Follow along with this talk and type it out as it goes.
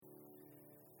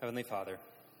Heavenly Father,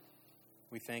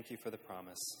 we thank you for the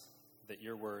promise that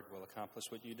your word will accomplish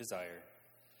what you desire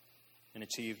and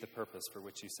achieve the purpose for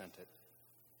which you sent it.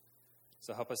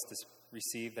 So help us to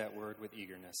receive that word with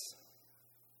eagerness.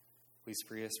 Please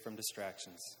free us from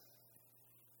distractions.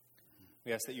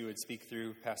 We ask that you would speak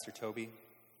through Pastor Toby.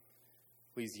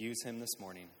 Please use him this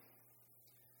morning.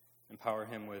 Empower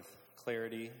him with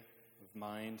clarity of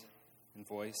mind and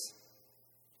voice.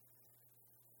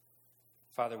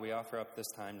 Father, we offer up this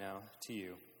time now to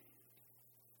you.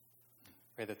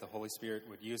 Pray that the Holy Spirit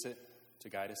would use it to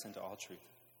guide us into all truth.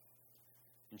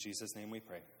 In Jesus' name we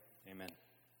pray. Amen.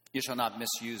 You shall not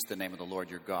misuse the name of the Lord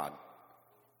your God,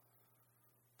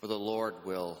 for the Lord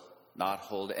will not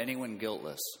hold anyone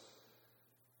guiltless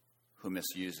who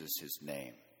misuses his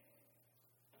name.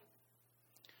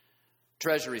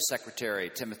 Treasury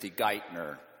Secretary Timothy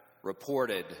Geithner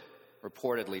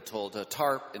reportedly told a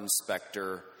TARP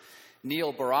inspector,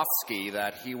 Neil Borofsky,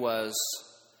 that he was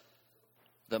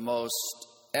the most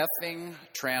effing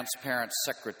transparent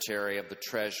secretary of the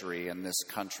Treasury in this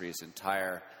country's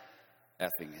entire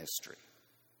effing history.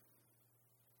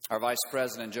 Our Vice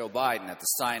President Joe Biden, at the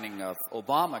signing of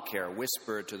Obamacare,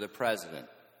 whispered to the president,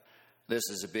 "This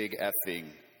is a big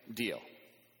effing deal."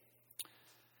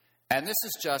 And this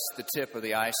is just the tip of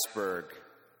the iceberg.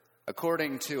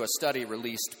 According to a study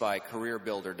released by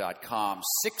CareerBuilder.com,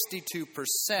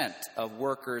 62% of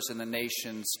workers in the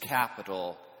nation's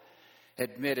capital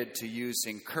admitted to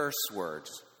using curse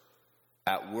words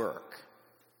at work.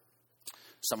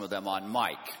 Some of them on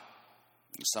mic,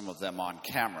 some of them on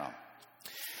camera.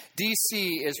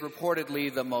 D.C. is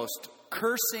reportedly the most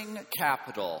cursing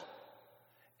capital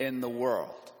in the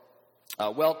world.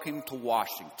 Welcome to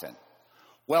Washington.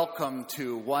 Welcome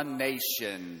to one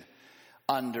nation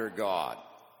under God.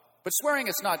 But swearing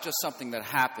is not just something that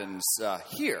happens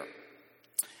here.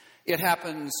 It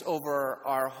happens over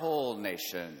our whole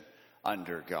nation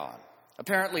under God.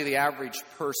 Apparently, the average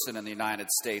person in the United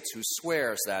States who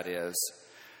swears, that is,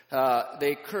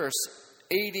 they curse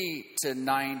 80 to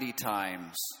 90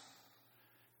 times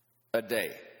a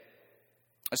day.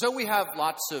 So we have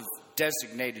lots of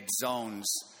designated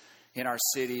zones in our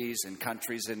cities and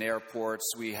countries and airports.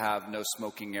 We have no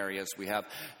smoking areas. We have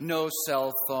no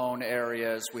cell phone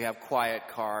areas. We have quiet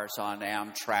cars on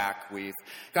Amtrak. We've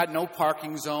got no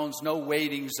parking zones, no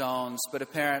waiting zones, but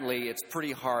apparently it's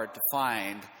pretty hard to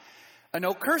find a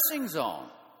no cursing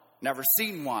zone. Never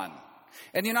seen one.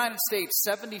 In the United States,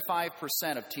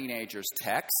 75% of teenagers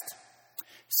text,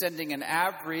 sending an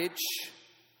average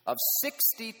of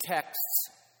 60 texts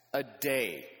a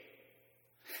day.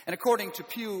 And according to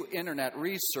Pew Internet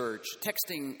Research,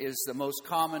 texting is the most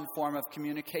common form of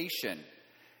communication,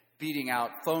 beating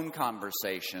out phone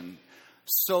conversation,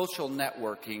 social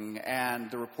networking,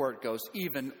 and the report goes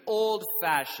even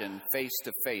old-fashioned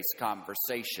face-to-face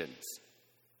conversations.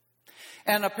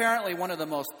 And apparently one of the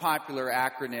most popular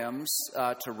acronyms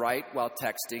to write while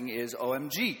texting is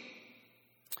OMG.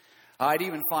 It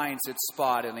even finds its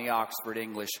spot in the Oxford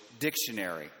English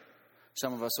Dictionary.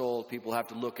 Some of us old people have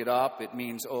to look it up. It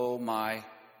means, oh my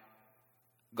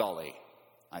golly,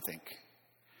 I think.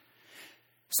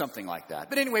 Something like that.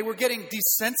 But anyway, we're getting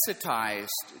desensitized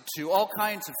to all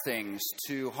kinds of things,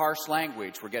 to harsh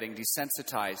language. We're getting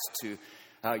desensitized to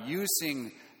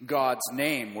using God's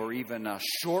name. We're even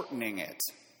shortening it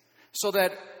so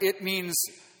that it means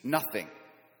nothing.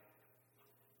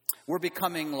 We're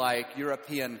becoming like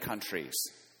European countries.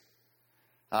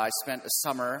 I spent a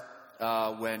summer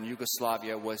when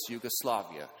Yugoslavia was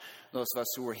Yugoslavia. Those of us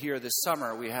who were here this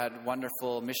summer, we had a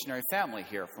wonderful missionary family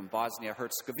here from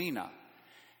Bosnia-Herzegovina.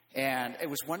 And it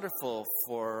was wonderful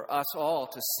for us all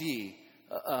to see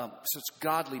such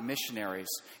godly missionaries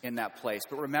in that place.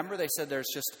 But remember, they said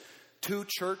there's just 2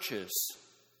 churches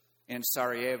in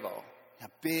Sarajevo, a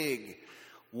big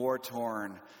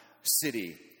war-torn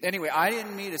city. Anyway, I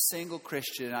didn't meet a single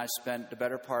Christian. I spent the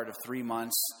better part of 3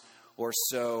 months or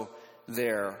so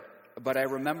there. But I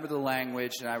remember the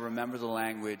language, and I remember the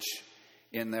language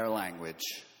in their language.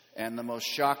 And the most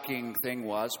shocking thing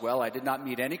was, well, I did not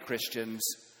meet any Christians,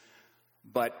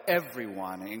 but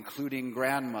everyone, including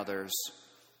grandmothers,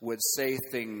 would say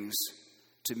things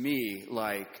to me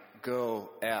like,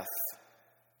 "Go F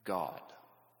God."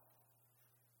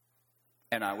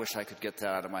 And I wish I could get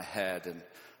that out of my head, and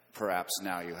perhaps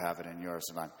now you have it in yours,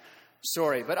 and I'm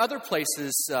sorry. But other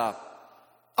places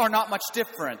are not much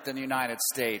different than the United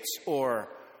States or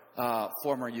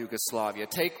former Yugoslavia.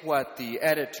 Take what the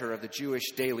editor of the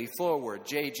Jewish Daily Forward,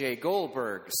 J.J.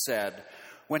 Goldberg, said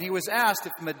when he was asked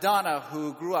if Madonna,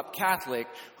 who grew up Catholic,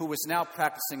 who was now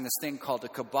practicing this thing called the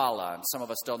Kabbalah, and some of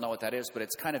us don't know what that is, but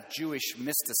it's kind of Jewish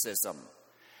mysticism.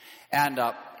 And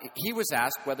he was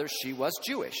asked whether she was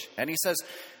Jewish. And he says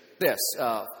this,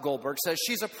 Goldberg says,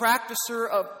 she's a practitioner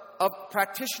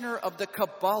of the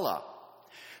Kabbalah.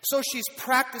 So she's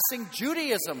practicing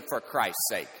Judaism for Christ's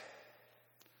sake.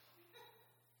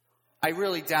 I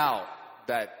really doubt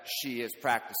that she is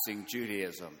practicing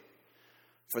Judaism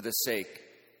for the sake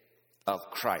of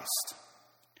Christ.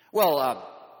 Well,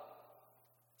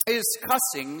 is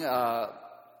cussing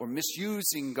or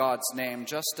misusing God's name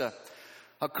just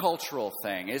a cultural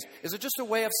thing? Is it just a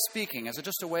way of speaking? Is it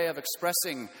just a way of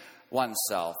expressing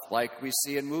oneself, like we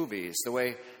see in movies, the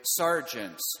way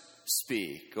sergeants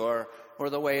speak, or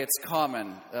the way it's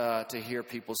common to hear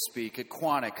people speak at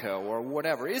Quantico or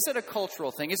whatever? Is it a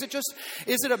cultural thing? Is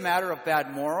it a matter of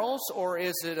bad morals, or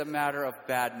is it a matter of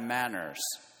bad manners?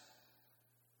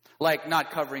 Like not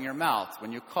covering your mouth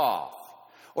when you cough,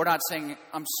 or not saying,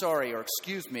 I'm sorry, or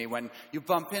excuse me, when you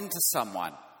bump into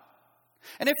someone.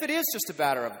 And if it is just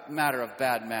a matter of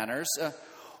bad manners,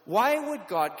 why would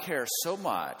God care so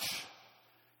much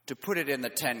to put it in the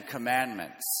Ten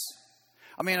Commandments?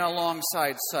 I mean,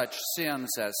 alongside such sins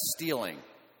as stealing,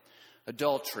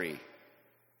 adultery,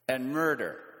 and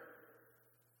murder.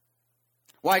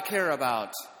 Why care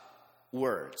about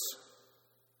words?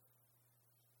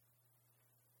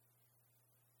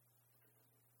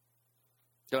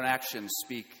 Don't actions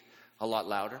speak a lot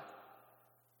louder?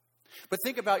 But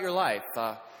think about your life,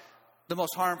 the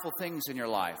most harmful things in your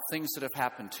life, things that have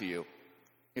happened to you.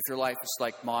 If your life is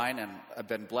like mine, and I've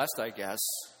been blessed, I guess,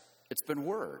 it's been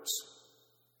words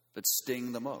that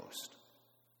sting the most.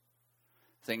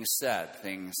 Things said,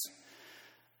 things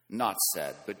not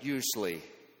said, but usually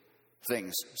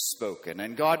things spoken.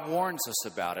 And God warns us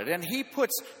about it. And He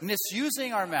puts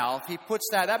misusing our mouth, He puts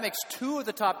that makes 2 of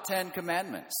the top 10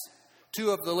 commandments.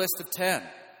 2 of the list of 10.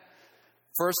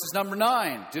 First is number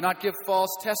 9, do not give false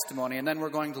testimony. And then we're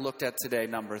going to look at today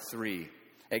number 3,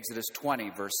 Exodus 20,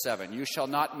 verse 7. You shall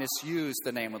not misuse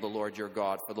the name of the Lord your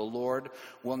God, for the Lord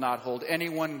will not hold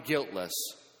anyone guiltless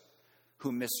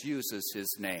who misuses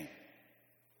His name.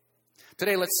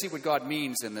 Today, let's see what God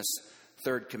means in this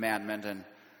 3rd commandment and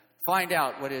find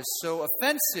out what is so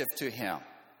offensive to Him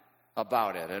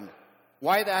about it and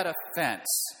why that offense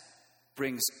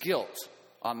brings guilt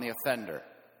on the offender.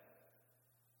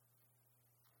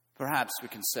 Perhaps we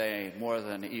can say more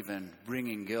than even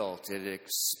bringing guilt, it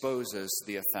exposes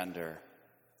the offender.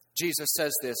 Jesus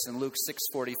says this in Luke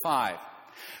 6:45.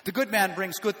 The good man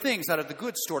brings good things out of the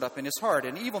good stored up in his heart,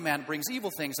 and the evil man brings evil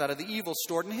things out of the evil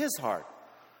stored in his heart.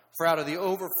 For out of the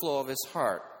overflow of his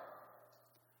heart,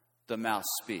 the mouth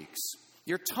speaks.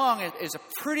 Your tongue is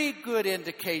a pretty good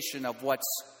indication of what's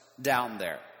down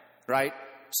there, right?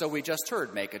 So we just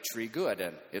heard, make a tree good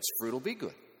and its fruit will be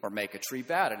good. Or make a tree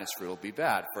bad and its fruit will be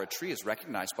bad. For a tree is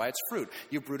recognized by its fruit.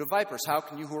 You brood of vipers, how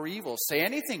can you who are evil say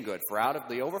anything good? For out of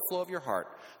the overflow of your heart,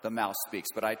 the mouth speaks.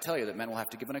 But I tell you that men will have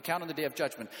to give an account on the day of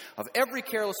judgment of every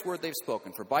careless word they've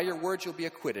spoken. For by your words you'll be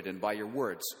acquitted, and by your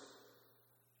words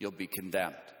you'll be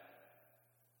condemned.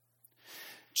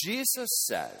 Jesus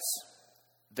says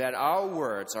that our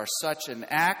words are such an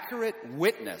accurate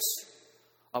witness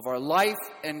of our life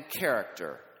and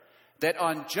character that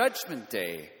on Judgment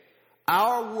Day,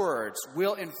 our words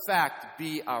will in fact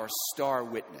be our star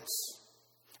witness.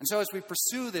 And so as we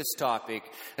pursue this topic,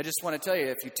 I just want to tell you,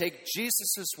 if you take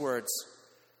Jesus' words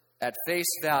at face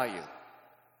value,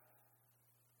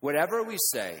 whatever we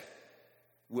say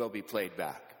will be played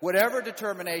back. Whatever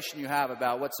determination you have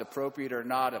about what's appropriate or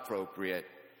not appropriate,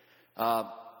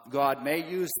 God may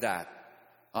use that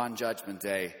on Judgment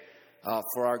Day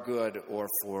for our good or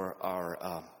for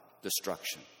our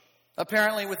destruction.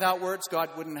 Apparently, without words, God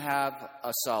wouldn't have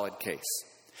a solid case.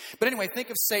 But anyway, think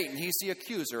of Satan. He's the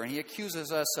accuser, and he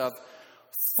accuses us of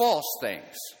false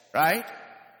things, right?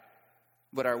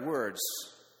 But our words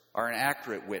are an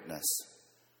accurate witness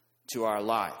to our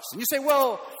lives. And you say,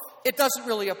 well, it doesn't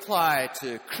really apply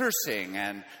to cursing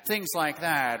and things like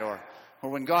that, or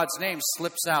when God's name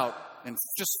slips out and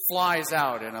just flies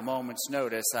out in a moment's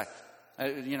notice,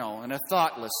 in a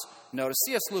thoughtless notice.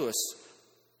 C.S. Lewis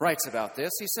writes about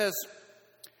this. He says,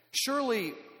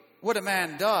 surely what a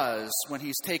man does when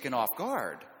he's taken off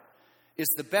guard is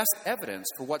the best evidence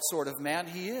for what sort of man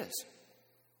he is.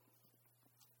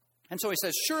 And so he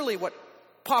says, surely what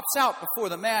pops out before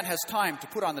the man has time to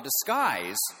put on the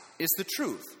disguise is the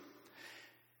truth.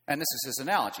 And this is his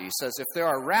analogy. He says, if there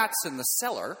are rats in the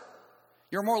cellar,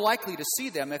 you're more likely to see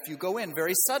them if you go in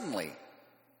very suddenly.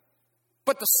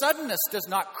 But the suddenness does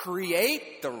not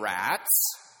create the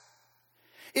rats.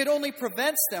 It only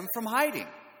prevents them from hiding.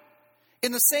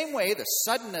 In the same way, the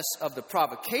suddenness of the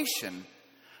provocation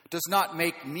does not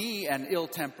make me an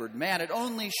ill-tempered man. It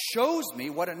only shows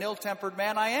me what an ill-tempered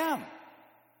man I am.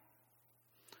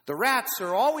 The rats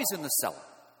are always in the cellar.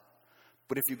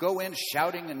 But if you go in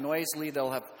shouting and noisily,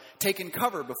 they'll have taken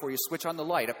cover before you switch on the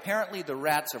light. Apparently, the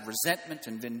rats of resentment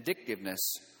and vindictiveness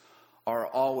are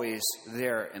always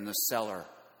there in the cellar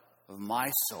of my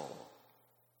soul,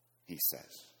 he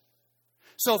says.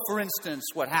 So, for instance,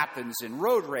 what happens in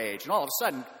road rage, and all of a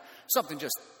sudden, something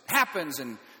just happens,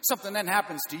 and something then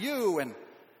happens to you, and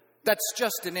that's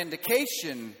just an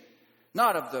indication,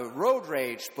 not of the road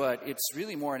rage, but it's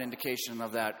really more an indication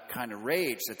of that kind of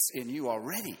rage that's in you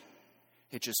already.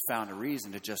 It just found a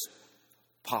reason to just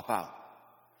pop out.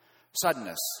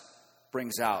 Suddenness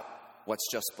brings out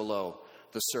what's just below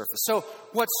the surface. So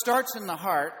what starts in the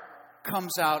heart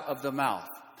comes out of the mouth.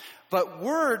 But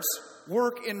words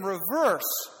work in reverse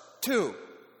too.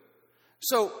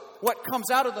 So what comes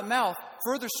out of the mouth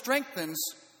further strengthens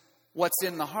what's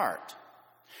in the heart.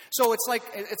 So it's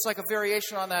like a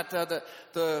variation on that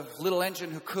the little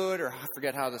engine who could, or I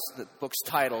forget how the book's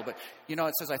titled, but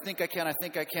it says I think I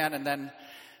can, and then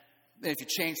if you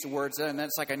change the words, and then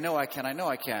it's like I know I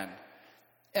can.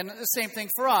 And the same thing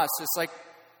for us. It's like,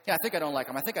 yeah, I think I don't like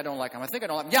him. I think I don't like him. I think I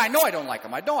don't like him. Yeah, I know I don't like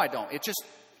him. I know I don't.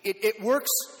 It works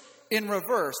in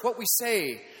reverse. What we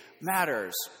say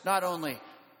matters, not only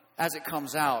as it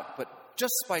comes out, but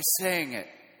just by saying it.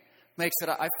 Makes it.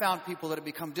 I found people that have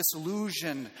become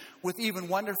disillusioned with even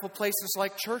wonderful places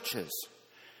like churches.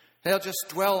 They'll just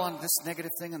dwell on this negative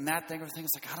thing and that thing. Everything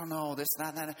is like, I don't know, this,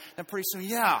 that, and that. And pretty soon,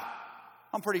 yeah,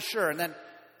 I'm pretty sure. And then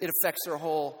it affects their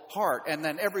whole heart. And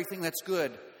then everything that's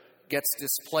good gets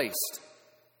displaced.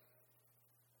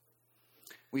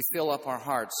 We fill up our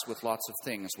hearts with lots of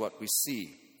things, what we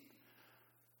see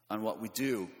and what we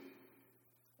do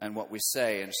and what we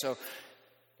say. And so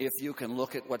if you can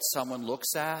look at what someone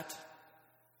looks at,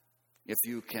 if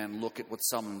you can look at what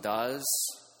someone does,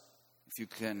 if you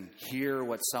can hear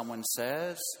what someone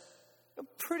says, a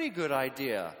pretty good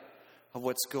idea of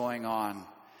what's going on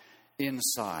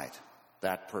inside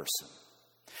that person.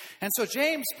 And so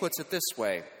James puts it this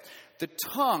way: the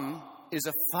tongue is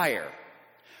a fire,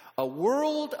 a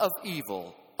world of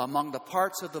evil among the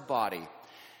parts of the body.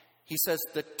 He says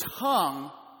the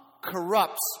tongue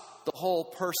corrupts the whole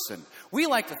person. We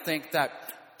like to think that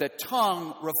the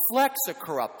tongue reflects a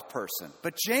corrupt person.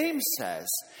 But James says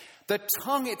the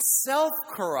tongue itself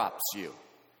corrupts you.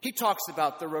 He talks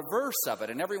about the reverse of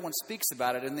it, and everyone speaks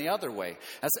about it in the other way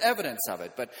as evidence of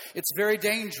it. But it's very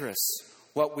dangerous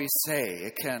what we say.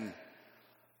 It can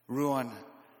ruin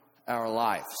our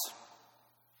lives.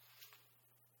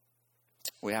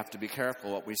 We have to be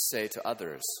careful what we say to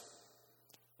others.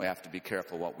 We have to be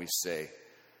careful what we say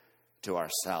to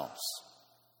ourselves.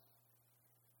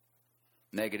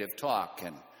 Negative talk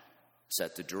can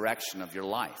set the direction of your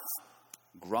life.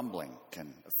 Grumbling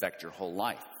can affect your whole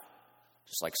life.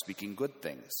 Just like speaking good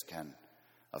things can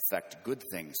affect good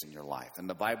things in your life. And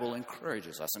the Bible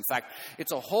encourages us. In fact,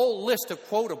 it's a whole list of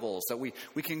quotables that we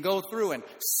can go through and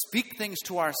speak things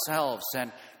to ourselves.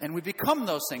 And we become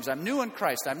those things. I'm new in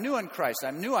Christ. I'm new in Christ.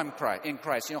 I'm new in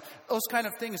Christ. Those kind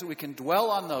of things that we can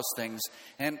dwell on those things.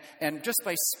 And just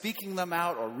by speaking them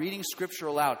out or reading Scripture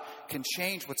aloud can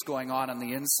change what's going on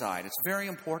the inside. It's very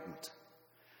important.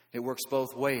 It works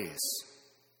both ways.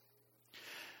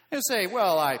 And say,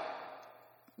 well,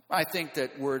 I think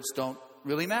that words don't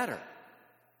really matter.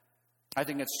 I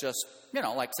think it's just,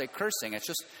 like say cursing. It's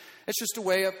just a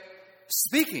way of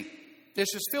speaking.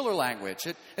 It's just filler language.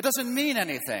 It doesn't mean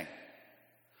anything.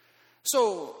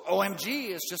 So OMG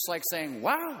is just like saying,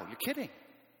 wow, you're kidding.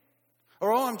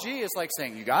 Or OMG is like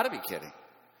saying, you got to be kidding.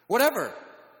 Whatever.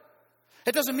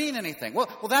 It doesn't mean anything. Well,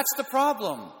 that's the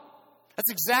problem. That's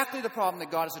exactly the problem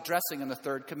that God is addressing in the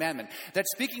third commandment. That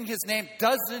speaking His name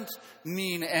doesn't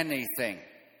mean anything.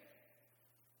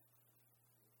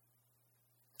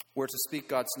 We're to speak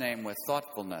God's name with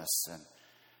thoughtfulness and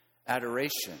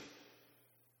adoration,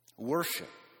 worship,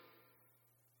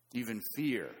 even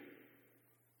fear.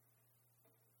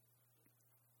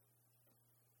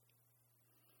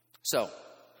 So,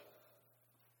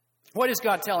 what is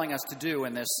God telling us to do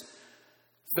in this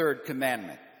third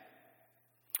commandment?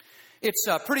 It's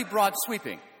pretty broad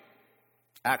sweeping,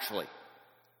 actually.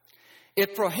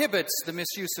 It prohibits the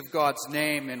misuse of God's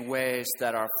name in ways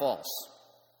that are false.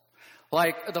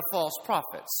 Like the false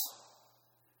prophets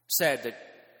said that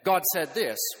God said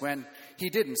this when He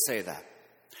didn't say that.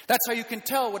 That's how you can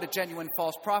tell what a genuine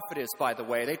false prophet is, by the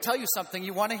way. They tell you something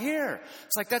you want to hear.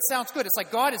 It's like, that sounds good. It's like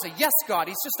God is a yes God.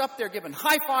 He's just up there giving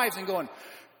high fives and going,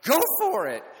 go for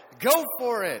it. Go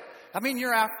for it. I mean,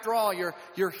 after all, you're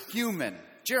human.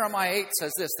 Jeremiah 8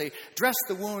 says this, they dress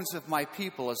the wounds of my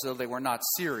people as though they were not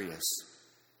serious.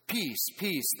 Peace,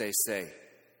 peace, they say,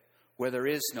 where there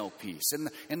is no peace.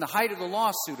 In the height of the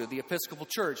lawsuit of the Episcopal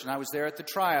Church, and I was there at the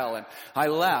trial, and I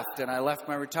left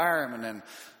my retirement and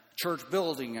church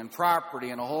building and property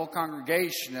and a whole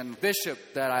congregation and bishop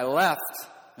that I left.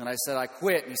 And I said, I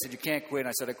quit. And he said, you can't quit. And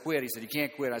I said, I quit. He said, you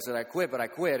can't quit. I said, I quit, but I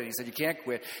quit. And he said, you can't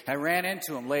quit. I ran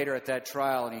into him later at that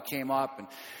trial, and he came up, and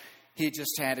he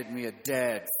just handed me a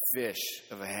dead fish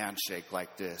of a handshake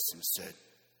like this and said,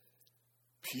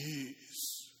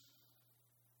 peace.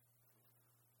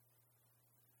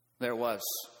 There was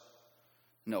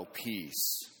no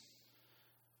peace.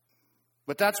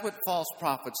 But that's what false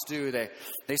prophets do. They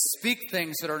speak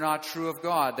things that are not true of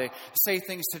God. They say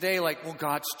things today like, well,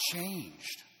 God's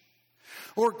changed.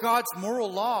 Or God's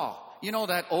moral law. You know,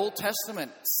 that Old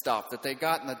Testament stuff that they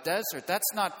got in the desert,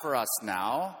 that's not for us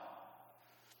now.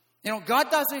 You know, God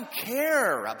doesn't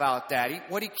care about that.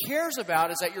 What he cares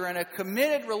about is that you're in a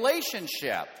committed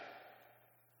relationship.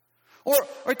 Or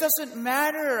it doesn't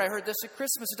matter, I heard this at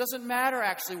Christmas, it doesn't matter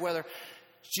actually whether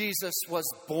Jesus was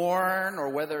born or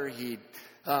whether he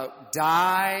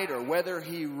died or whether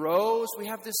he rose. We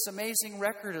have this amazing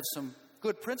record of some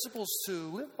good principles to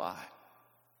live by.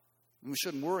 We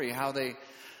shouldn't worry how they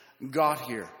got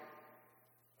here.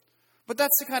 But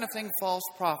that's the kind of thing false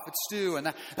prophets do, and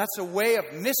that's a way of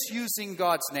misusing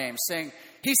God's name, saying,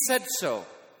 he said so.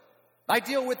 I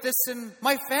deal with this in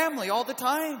my family all the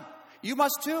time. You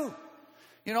must too.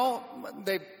 You know,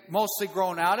 they've mostly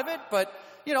grown out of it, but,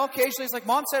 you know, occasionally it's like,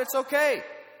 Mom said it's okay.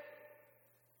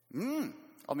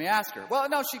 Let me ask her. Well,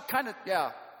 no, she kind of,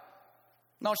 yeah.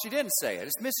 No, she didn't say it.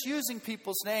 It's misusing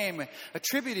people's name,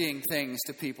 attributing things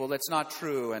to people that's not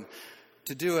true, and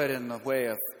to do it in the way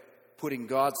of putting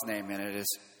God's name in it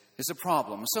is a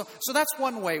problem. So that's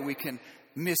one way we can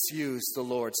misuse the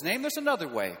Lord's name. There's another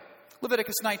way.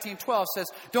 Leviticus 19:12 says,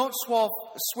 don't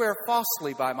swear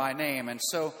falsely by my name, and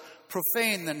so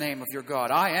profane the name of your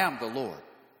God. I am the Lord.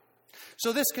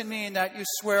 So this can mean that you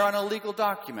swear on a legal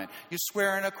document. You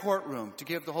swear in a courtroom to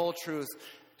give the whole truth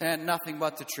and nothing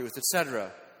but the truth,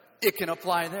 etc. It can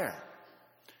apply there.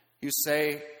 You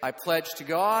say, I pledge to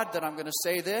God that I'm going to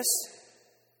say this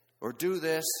or do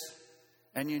this,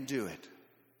 and you do it.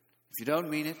 If you don't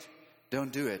mean it,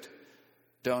 don't do it.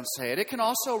 Don't say it. It can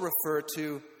also refer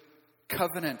to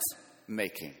covenant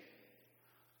making.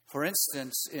 For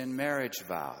instance, in marriage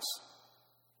vows.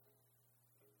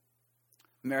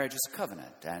 Marriage is a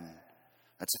covenant, and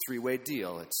that's a three-way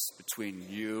deal. It's between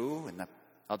you and the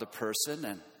other person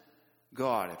and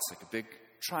God. It's like a big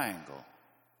triangle.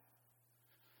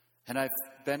 And I've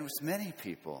been with many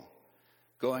people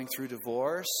going through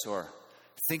divorce or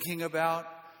thinking about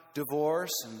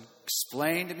divorce, and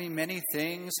explained to me many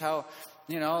things, how,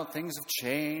 you know, things have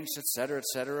changed, etc.,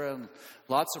 and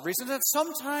lots of reasons. And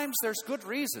sometimes there's good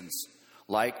reasons,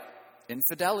 like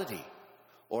infidelity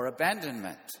or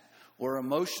abandonment or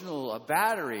emotional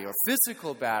battery or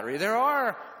physical battery. There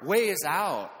are ways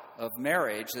out of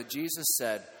marriage that Jesus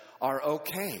said are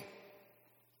okay.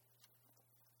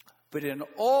 But in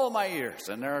all my years,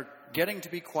 and there are getting to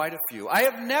be quite a few, I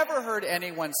have never heard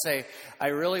anyone say, I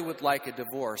really would like a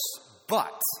divorce,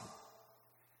 but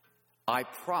I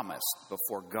promised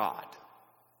before God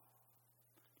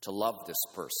to love this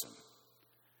person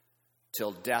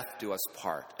till death do us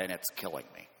part, and it's killing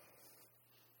me.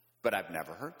 But I've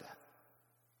never heard that.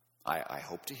 I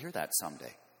hope to hear that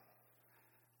someday.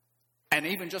 And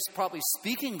even just probably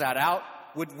speaking that out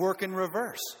would work in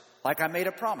reverse. Like, I made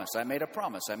a promise to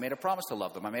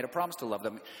love them. I made a promise to love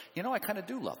them. You know, I kind of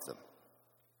do love them.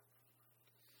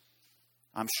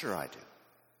 I'm sure I do.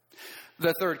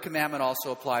 The third commandment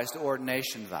also applies to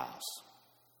ordination vows.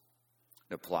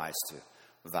 It applies to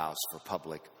vows for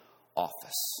public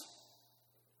office.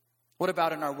 What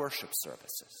about in our worship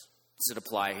services? Does it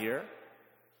apply here?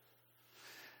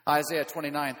 Isaiah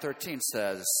 29:13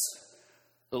 says,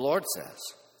 the Lord says,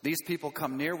 these people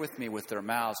come near with me with their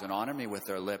mouths and honor me with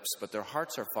their lips, but their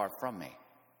hearts are far from me.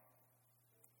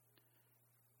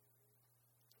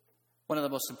 One of the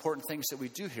most important things that we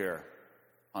do here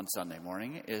on Sunday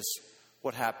morning is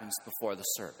what happens before the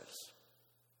service.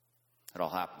 It all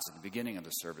happens at the beginning of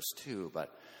the service too,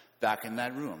 but back in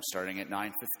that room, starting at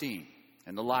 9:15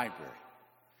 in the library,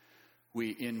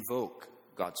 we invoke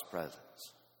God's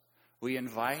presence. We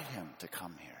invite him to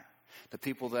come here. The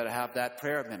people that have that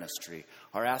prayer ministry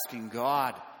are asking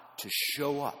God to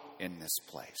show up in this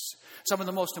place. Some of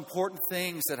the most important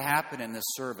things that happen in this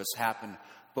service happen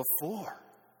before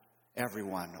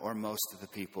everyone or most of the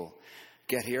people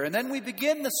get here. And then we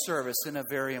begin the service in a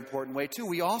very important way too.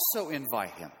 We also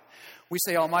invite him. We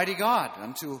say, Almighty God,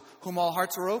 unto whom all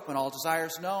hearts are open, all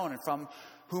desires known, and from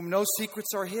whom no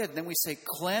secrets are hid. Then we say,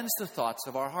 cleanse the thoughts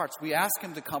of our hearts. We ask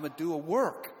him to come and do a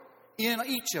work in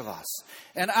each of us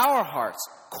and our hearts,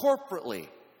 corporately.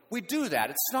 We do that.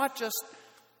 It's not just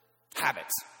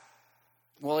habits.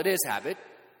 Well, it is habit,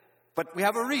 but we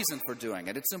have a reason for doing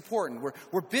it. It's important.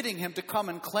 We're bidding him to come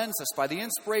and cleanse us by the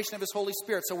inspiration of his Holy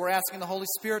Spirit. So we're asking the Holy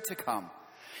Spirit to come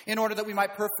in order that we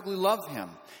might perfectly love him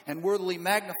and worthily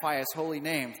magnify his holy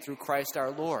name through Christ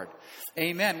our Lord.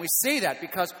 Amen. We say that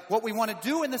because what we want to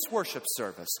do in this worship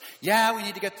service, we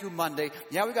need to get through Monday.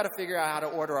 We've got to figure out how to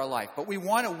order our life. But we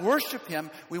want to worship him.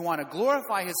 We want to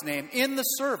glorify his name in the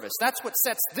service. That's what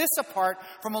sets this apart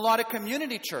from a lot of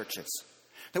community churches.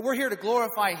 That we're here to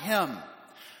glorify him,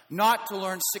 not to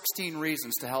learn 16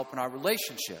 reasons to help in our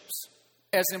relationships,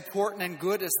 as important and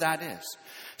good as that is.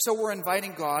 So we're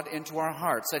inviting God into our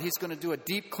hearts, that he's going to do a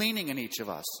deep cleaning in each of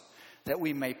us, that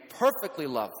we may perfectly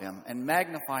love him and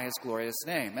magnify his glorious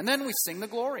name. And then we sing the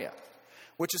Gloria,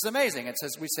 which is amazing. It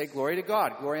says we say, glory to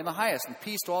God, glory in the highest, and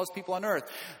peace to all his people on earth.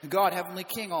 God, heavenly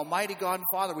King, almighty God and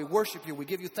Father, we worship you, we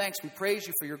give you thanks, we praise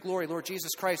you for your glory. Lord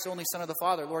Jesus Christ, only Son of the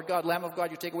Father, Lord God, Lamb of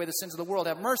God, you take away the sins of the world,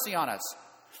 have mercy on us.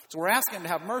 So we're asking him to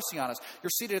have mercy on us.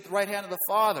 You're seated at the right hand of the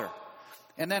Father.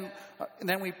 And then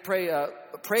we pray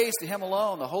praise to him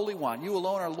alone, the Holy One. You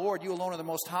alone are Lord. You alone are the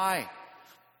Most High,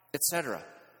 etc.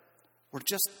 We're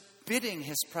just bidding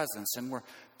his presence, and we're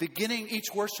beginning each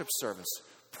worship service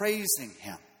praising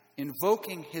him,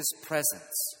 invoking his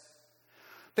presence.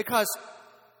 Because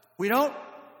we don't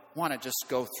want to just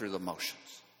go through the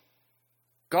motions.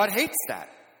 God hates that.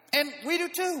 And we do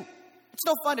too. It's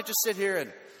no fun to just sit here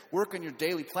and work on your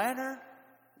daily planner.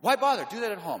 Why bother? Do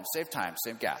that at home. Save time,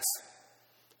 save gas.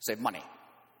 Save money.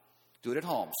 Do it at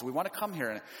home. So we want to come here.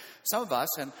 And some of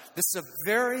us, and this is a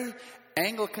very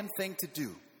Anglican thing to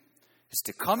do, is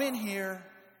to come in here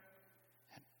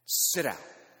and sit out.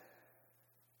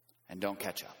 And don't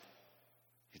catch up.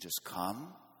 You just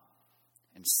come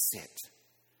and sit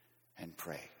and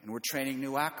pray. And we're training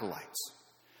new acolytes.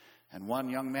 And one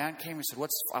young man came and said,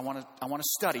 I want to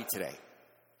study today.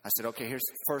 I said, okay, here's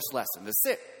the first lesson. That's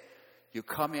it. You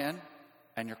come in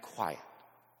and you're quiet.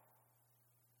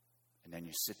 And then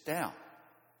you sit down.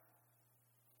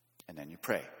 And then you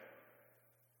pray.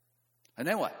 And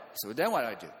then what? So then what do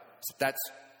I do? So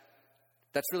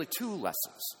that's really 2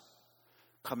 lessons.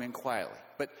 Come in quietly.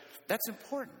 But that's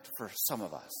important for some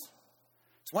of us.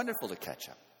 It's wonderful to catch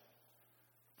up.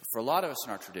 But for a lot of us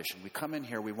in our tradition, we come in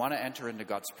here, we want to enter into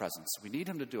God's presence. We need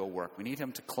him to do a work. We need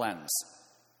him to cleanse.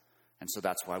 And so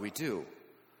that's why we do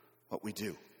what we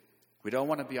do. We don't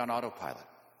want to be on autopilot.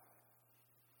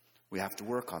 We have to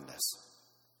work on this.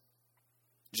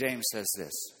 James says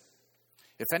this: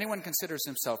 if anyone considers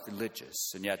himself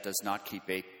religious and yet does not keep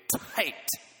a tight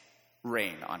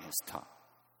rein on his tongue,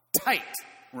 tight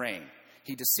rein,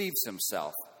 he deceives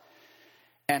himself,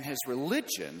 and his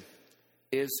religion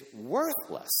is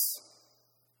worthless.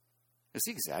 Is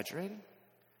he exaggerating?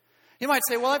 You might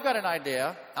say, well, I've got an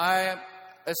idea.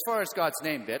 As far as God's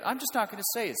name bit, I'm just not going to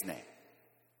say his name.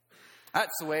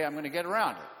 That's the way I'm going to get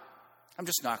around it. I'm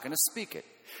just not going to speak it.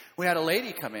 We had a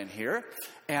lady come in here,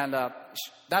 and that's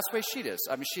the way she does.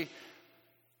 I mean,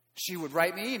 she would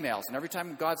write me emails, and every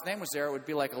time God's name was there, it would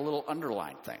be like a little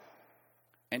underlined thing.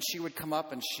 And she would come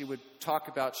up and she would talk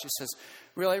about, she says,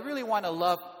 I really want to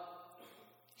love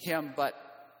him, but,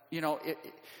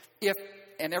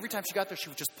 and every time she got there, she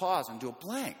would just pause and do a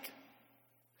blank.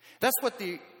 That's what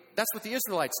the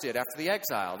Israelites did after the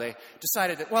exile. They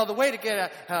decided that, the way to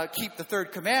keep the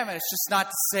third commandment is just not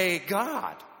to say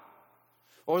God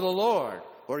or the Lord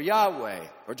or Yahweh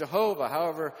or Jehovah,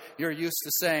 however you're used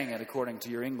to saying it according to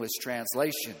your English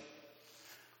translation.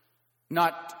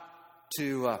 Not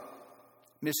to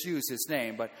misuse his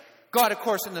name, but God, of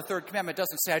course, in the third commandment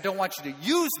doesn't say, I don't want you to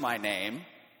use my name.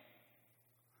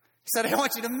 He said, I don't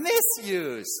want you to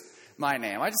misuse my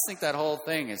name. I just think that whole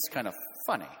thing is kind of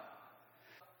funny.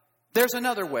 There's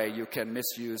another way you can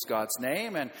misuse God's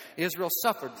name, and Israel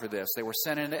suffered for this. They were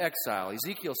sent into exile.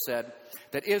 Ezekiel said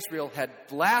that Israel had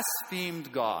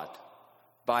blasphemed God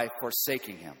by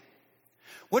forsaking him.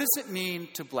 What does it mean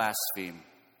to blaspheme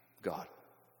God?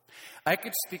 I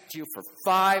could speak to you for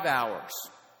 5 hours,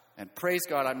 and praise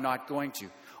God I'm not going to,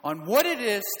 on what it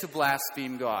is to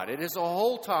blaspheme God. It is a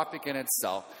whole topic in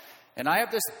itself. And I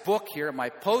have this book here, my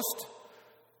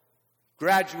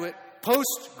postgraduate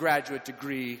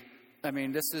degree.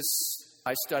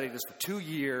 I studied this for 2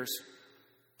 years.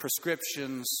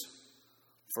 Prescriptions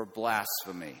for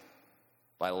Blasphemy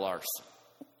by Larson.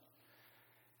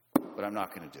 But I'm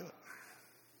not going to do it.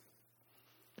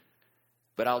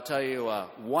 But I'll tell you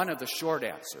one of the short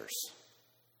answers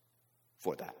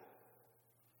for that,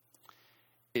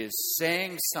 is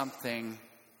saying something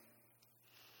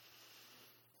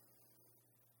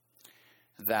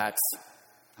that's,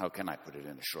 how can I put it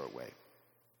in a short way,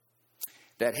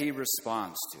 that he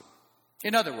responds to.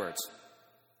 In other words,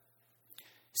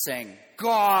 saying,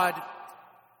 God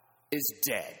is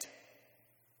dead.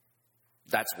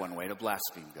 That's one way to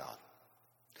blaspheme God.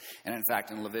 And in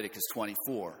fact, in Leviticus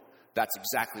 24, that's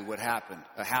exactly what happened.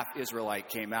 A half-Israelite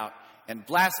came out and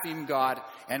blasphemed God,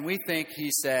 and we think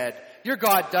he said, your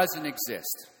God doesn't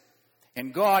exist.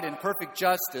 And God, in perfect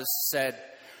justice, said,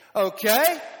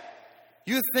 okay,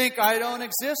 you think I don't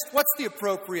exist? What's the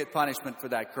appropriate punishment for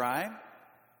that crime?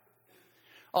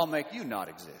 I'll make you not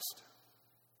exist.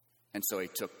 And so he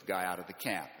took the guy out of the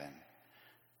camp,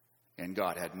 and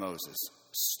God had Moses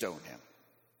stone him.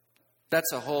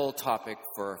 That's a whole topic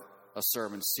for a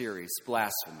sermon series,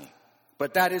 blasphemy.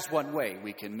 But that is one way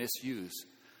we can misuse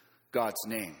God's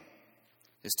name,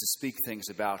 is to speak things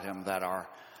about him that are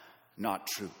not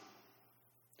true.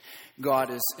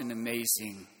 God is an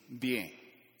amazing being.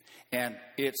 And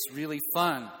it's really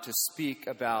fun to speak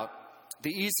about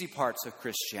the easy parts of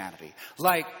Christianity,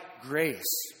 like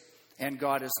grace. And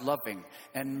God is loving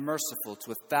and merciful to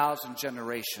 1,000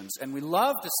 generations. And we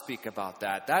love to speak about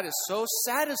that. That is so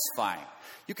satisfying.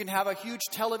 You can have a huge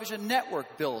television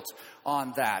network built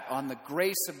on that, on the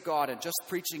grace of God and just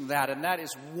preaching that. And that is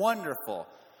wonderful.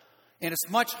 And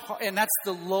that's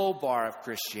the low bar of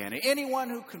Christianity. Anyone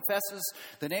who confesses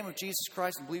the name of Jesus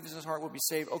Christ and believes in his heart will be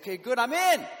saved. Okay, good, I'm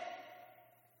in.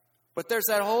 But there's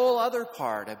that whole other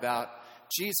part about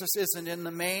Jesus isn't in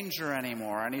the manger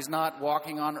anymore, and he's not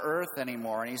walking on earth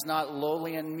anymore, and he's not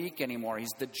lowly and meek anymore.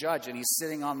 He's the judge, and he's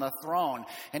sitting on the throne,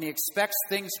 and he expects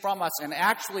things from us, and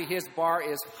actually his bar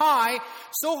is high,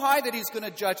 so high that he's going to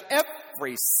judge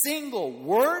every single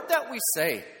word that we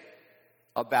say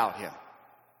about him.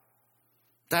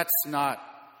 That's not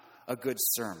a good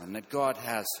sermon, that God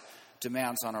has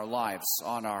demands on our lives,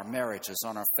 on our marriages,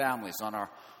 on our families, on our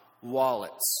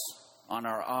wallets, on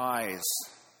our eyes,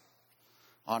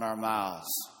 on our mouths.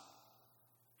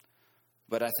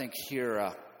 But I think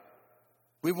here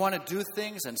we want to do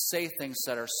things and say things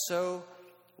that are so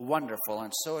wonderful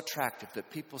and so attractive that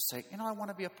people say, I want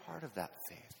to be a part of that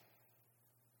faith.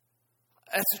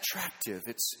 It's attractive.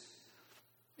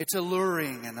 It's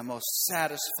alluring in the most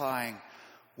satisfying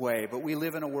way. But we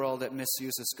live in a world that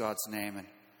misuses God's name and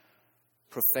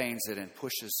profanes it and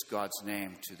pushes God's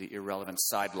name to the irrelevant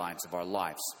sidelines of our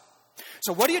lives.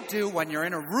 So what do you do when you're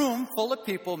in a room full of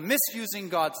people misusing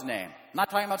God's name? I'm not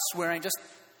talking about swearing, just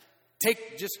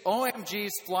OMGs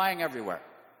flying everywhere.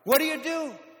 What do you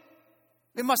do?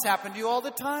 It must happen to you all the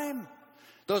time.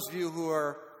 Those of you who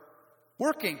are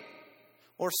working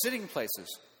or sitting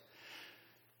places.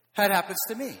 That happens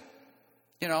to me.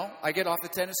 I get off the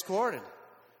tennis court and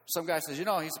some guy says, he's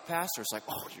a pastor. It's like,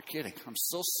 oh, you're kidding. I'm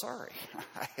so sorry.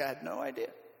 I had no idea.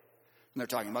 And they're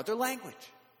talking about their language.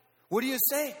 What do you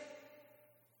say?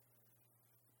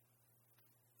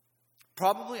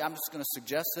 Probably, I'm just going to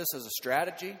suggest this as a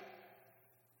strategy.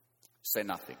 Say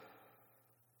nothing.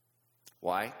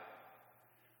 Why?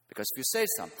 Because if you say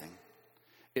something,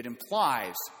 it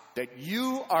implies that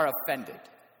you are offended.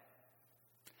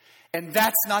 And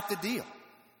that's not the deal.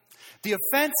 The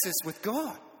offense is with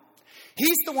God.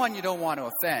 He's the one you don't want to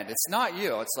offend. It's not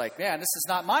you. It's like, man, this is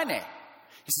not my name.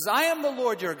 He says, I am the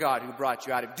Lord your God who brought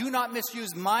you out of. Do not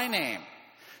misuse my name.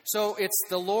 So it's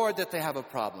the Lord that they have a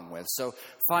problem with. So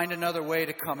find another way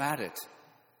to come at it.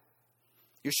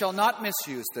 You shall not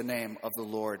misuse the name of the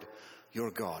Lord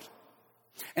your God.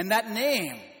 And that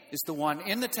name is the one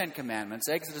in the Ten Commandments.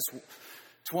 Exodus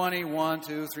 21,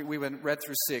 2, 3, we read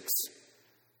through 6.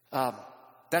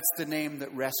 That's the name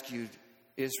that rescued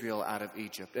Israel out of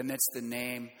Egypt. And it's the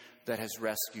name that has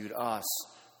rescued us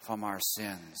from our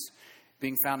sins.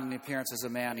 Being found in the appearance as a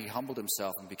man, he humbled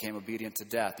himself and became obedient to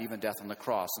death, even death on the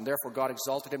cross. And therefore God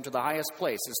exalted him to the highest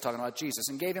place, it's talking about Jesus,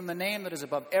 and gave him the name that is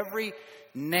above every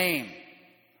name.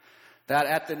 That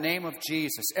at the name of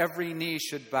Jesus, every knee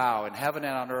should bow in heaven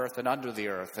and on earth and under the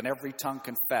earth, and every tongue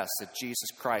confess that Jesus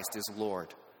Christ is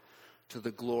Lord, to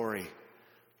the glory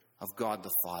of God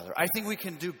the Father. I think we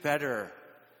can do better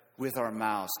with our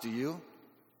mouths. Do you?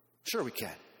 Sure we can.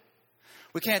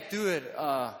 We can't do it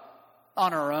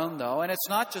on our own, though, and it's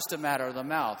not just a matter of the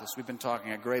mouth, as we've been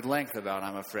talking at great length about,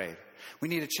 I'm afraid. We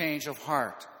need a change of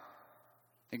heart.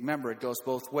 Remember, it goes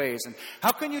both ways. And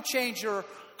how can you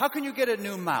get a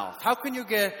new mouth? How can you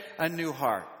get a new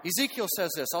heart? Ezekiel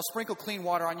says this, I'll sprinkle clean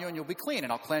water on you and you'll be clean,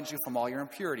 and I'll cleanse you from all your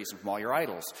impurities and from all your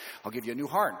idols. I'll give you a new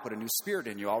heart and put a new spirit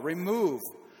in you. I'll remove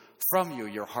from you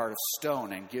your heart of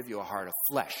stone and give you a heart of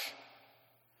flesh.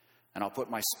 And I'll put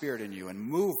my Spirit in you and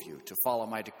move you to follow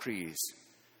my decrees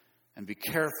and be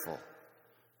careful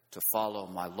to follow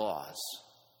my laws,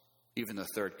 even the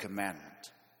third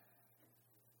commandment.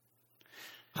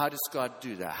 How does God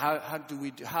do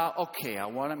that? Okay, I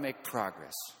want to make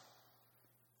progress.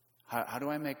 How do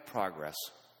I make progress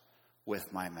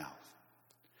with my mouth?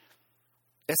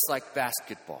 It's like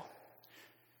basketball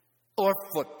or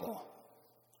football.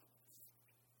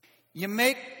 You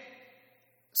make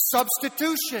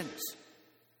substitutions.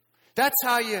 That's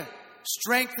how you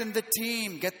strengthen the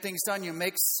team, get things done. You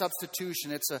make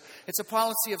substitution. It's a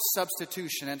policy of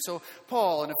substitution. And so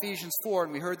Paul in Ephesians 4,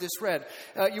 and we heard this read,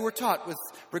 you were taught with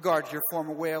regard to your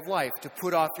former way of life to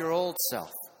put off your old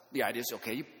self. The idea is,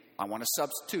 okay, I want a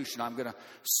substitution. I'm going to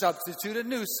substitute a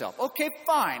new self. Okay,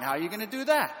 fine. How are you going to do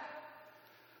that?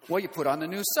 Well, you put on the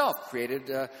new self, created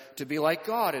to be like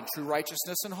God in true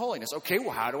righteousness and holiness. Okay,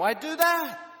 well, how do I do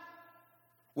that?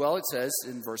 Well, it says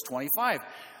in verse 25,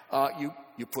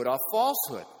 you put off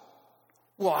falsehood.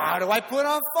 Well, how do I put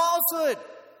off falsehood?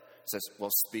 It says,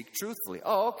 well, speak truthfully.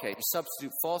 Oh, okay, you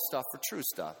substitute false stuff for true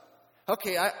stuff.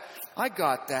 Okay, I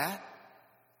got that.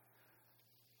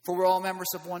 For we're all members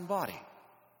of one body.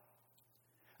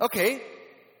 Okay,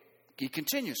 he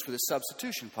continues for the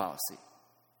substitution policy.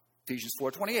 Ephesians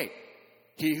 4:28.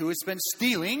 He who has been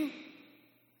stealing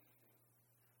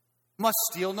must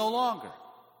steal no longer.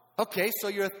 Okay, so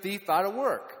you're a thief out of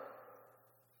work.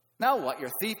 Now what? You're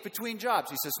a thief between jobs.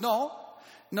 He says, no,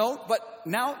 but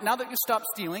now that you stop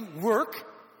stealing, work,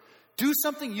 do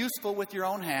something useful with your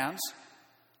own hands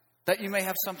that you may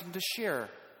have something to share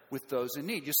with those in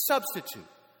need. You substitute.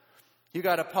 You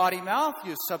got a potty mouth,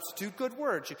 you substitute good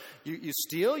words. You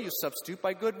steal, you substitute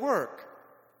by good work.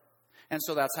 And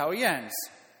so that's how he ends.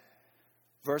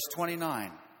 Verse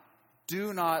 29.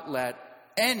 Do not let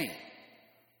any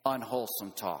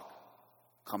unwholesome talk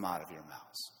come out of your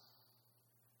mouths.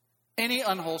 Any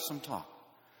unwholesome talk.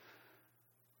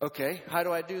 Okay, how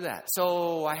do I do that?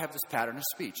 So I have this pattern of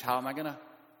speech. How am I gonna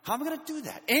do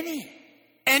that?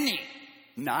 Any.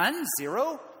 None?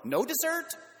 Zero? No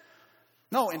dessert?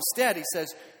 No, instead, he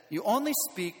says, you only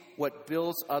speak what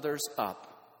builds others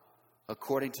up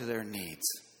according to their needs.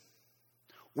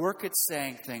 Work at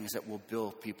saying things that will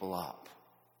build people up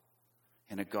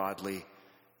in a godly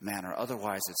manner.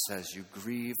 Otherwise, it says, you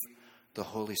grieve the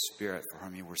Holy Spirit for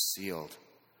whom you were sealed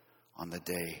on the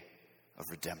day of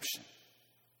redemption.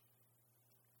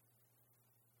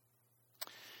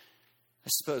 I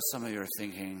suppose some of you are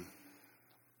thinking,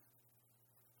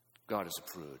 God is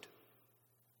a prude.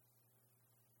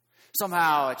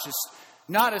 Somehow it's just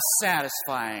not as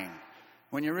satisfying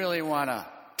when you really want to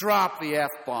drop the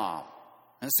F-bomb.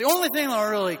 And it's the only thing that'll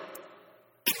really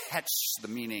catch the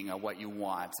meaning of what you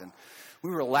want. And we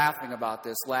were laughing about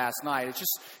this last night. It's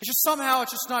just somehow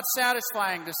it's just not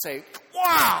satisfying to say,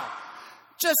 wow,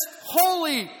 just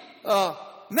holy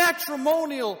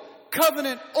matrimonial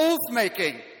covenant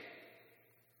oath-making.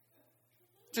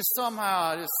 Just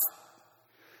somehow just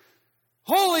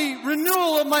holy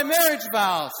renewal of my marriage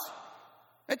vows.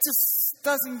 It just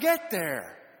doesn't get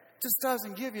there. It just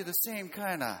doesn't give you the same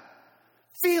kind of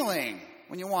feeling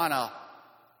when you want to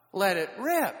let it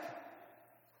rip.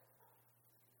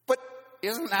 But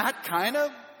isn't that kind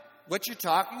of what you're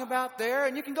talking about there?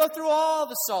 And you can go through all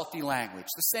the salty language,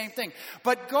 the same thing.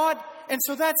 But God, and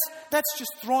so that's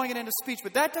just throwing it into speech.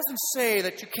 But that doesn't say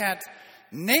that you can't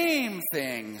name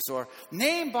things or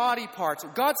name body parts.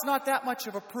 God's not that much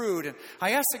of a prude. And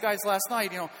I asked the guys last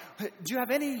night, do you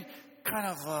have any kind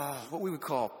of what we would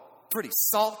call pretty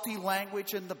salty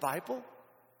language in the Bible?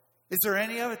 Is there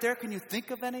any of it there? Can you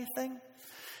think of anything?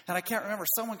 And I can't remember.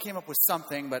 Someone came up with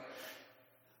something, but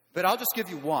I'll just give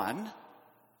you one.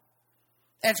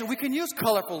 And so we can use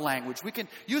colorful language. We can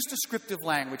use descriptive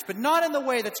language, but not in the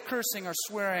way that's cursing or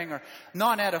swearing or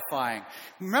non-edifying.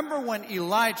 Remember when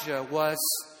Elijah was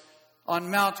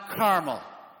on Mount Carmel,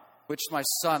 which my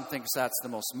son thinks that's the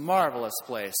most marvelous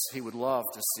place. He would love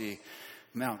to see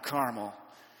Mount Carmel.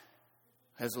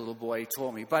 As a little boy, he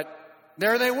told me. But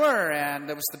there they were, and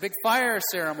there was the big fire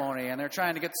ceremony, and they're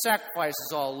trying to get the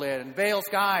sacrifices all lit, and Baal's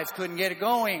guys couldn't get it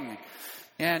going.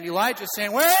 And Elijah's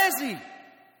saying, where is he?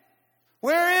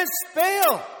 Where is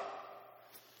Baal?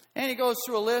 And he goes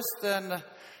through a list, and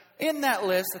in that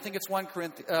list, I think it's 1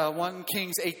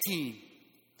 Kings 18, he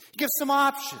gives some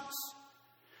options.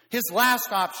 His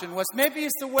last option was, maybe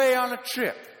he's away on a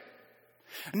trip.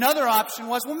 Another option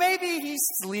was, well, maybe he's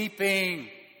sleeping.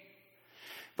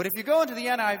 But if you go into the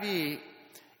NIV,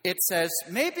 it says,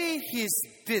 maybe he's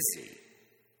busy.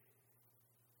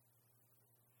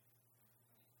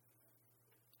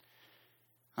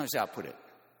 How does that put it?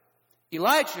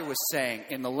 Elijah was saying,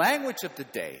 in the language of the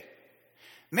day,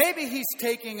 Maybe he's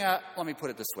let me put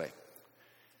it this way.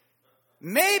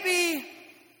 Maybe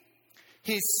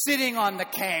he's sitting on the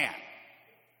can.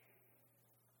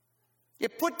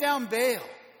 It put down Baal.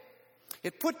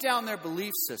 It put down their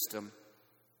belief system,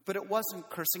 but it wasn't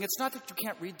cursing. It's not that you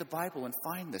can't read the Bible and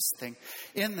find this thing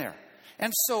in there.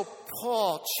 And so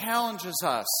Paul challenges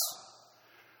us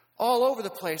all over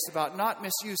the place about not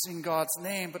misusing God's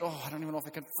name, but I don't even know if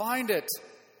I can find it.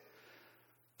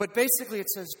 But basically it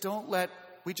says,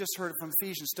 we just heard it from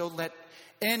Ephesians, don't let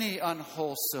any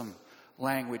unwholesome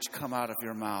language come out of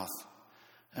your mouth.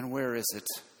 And where is it?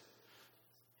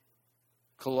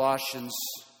 Colossians.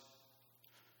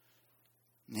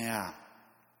 Yeah.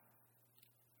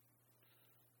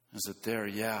 Is it there?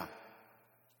 Yeah.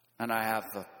 And I have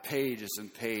pages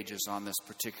and pages on this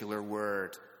particular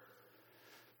word.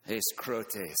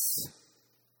 Askrotes.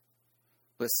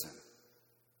 Listen.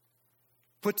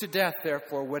 Put to death,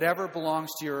 therefore, whatever belongs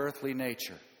to your earthly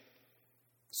nature.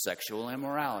 Sexual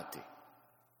immorality.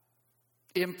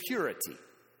 Impurity.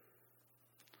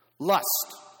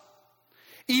 Lust.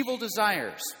 Evil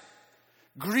desires.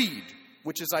 Greed,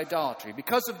 which is idolatry.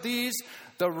 Because of these,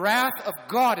 the wrath of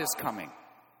God is coming.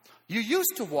 You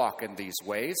used to walk in these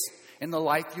ways in the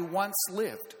life you once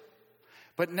lived.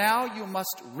 But now you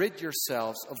must rid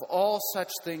yourselves of all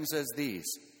such things as these: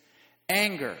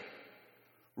 anger,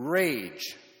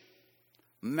 rage,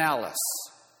 malice,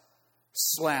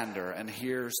 slander, and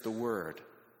here's the word,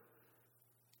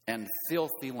 and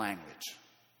filthy language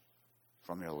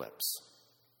from your lips.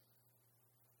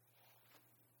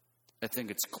 I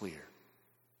think it's clear.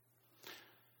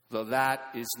 Though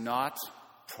that is not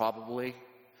probably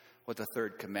what the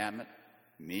third commandment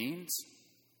means,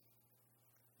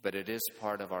 but it is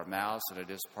part of our mouths and it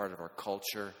is part of our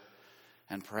culture,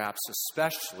 and perhaps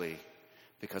especially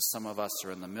because some of us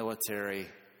are in the military,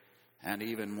 and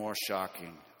even more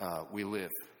shocking, we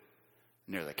live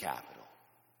near the capital.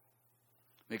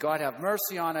 May God have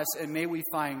mercy on us, and may we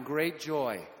find great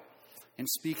joy in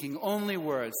speaking only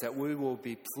words that we will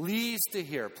be pleased to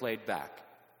hear played back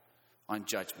on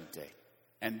Judgment Day.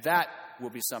 And that will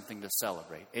be something to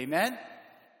celebrate. Amen?